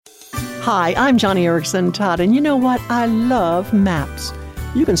Hi, I'm Johnny Erickson Todd, and you know what? I love maps.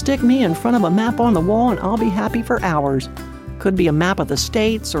 You can stick me in front of a map on the wall and I'll be happy for hours. Could be a map of the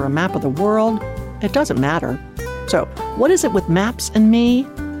states or a map of the world. It doesn't matter. So, what is it with maps and me?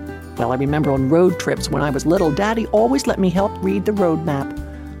 Well, I remember on road trips when I was little, Daddy always let me help read the road map.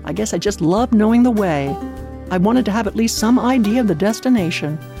 I guess I just loved knowing the way. I wanted to have at least some idea of the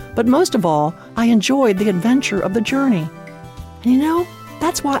destination. But most of all, I enjoyed the adventure of the journey. And you know,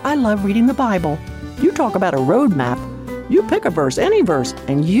 that's why I love reading the Bible. You talk about a road map. You pick a verse, any verse,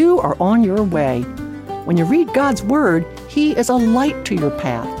 and you are on your way. When you read God's Word, He is a light to your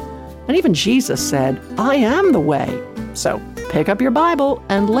path. And even Jesus said, I am the way. So pick up your Bible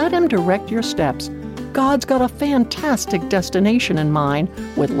and let Him direct your steps. God's got a fantastic destination in mind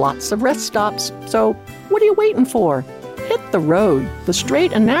with lots of rest stops. So what are you waiting for? Hit the road, the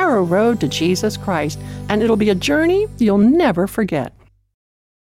straight and narrow road to Jesus Christ, and it'll be a journey you'll never forget.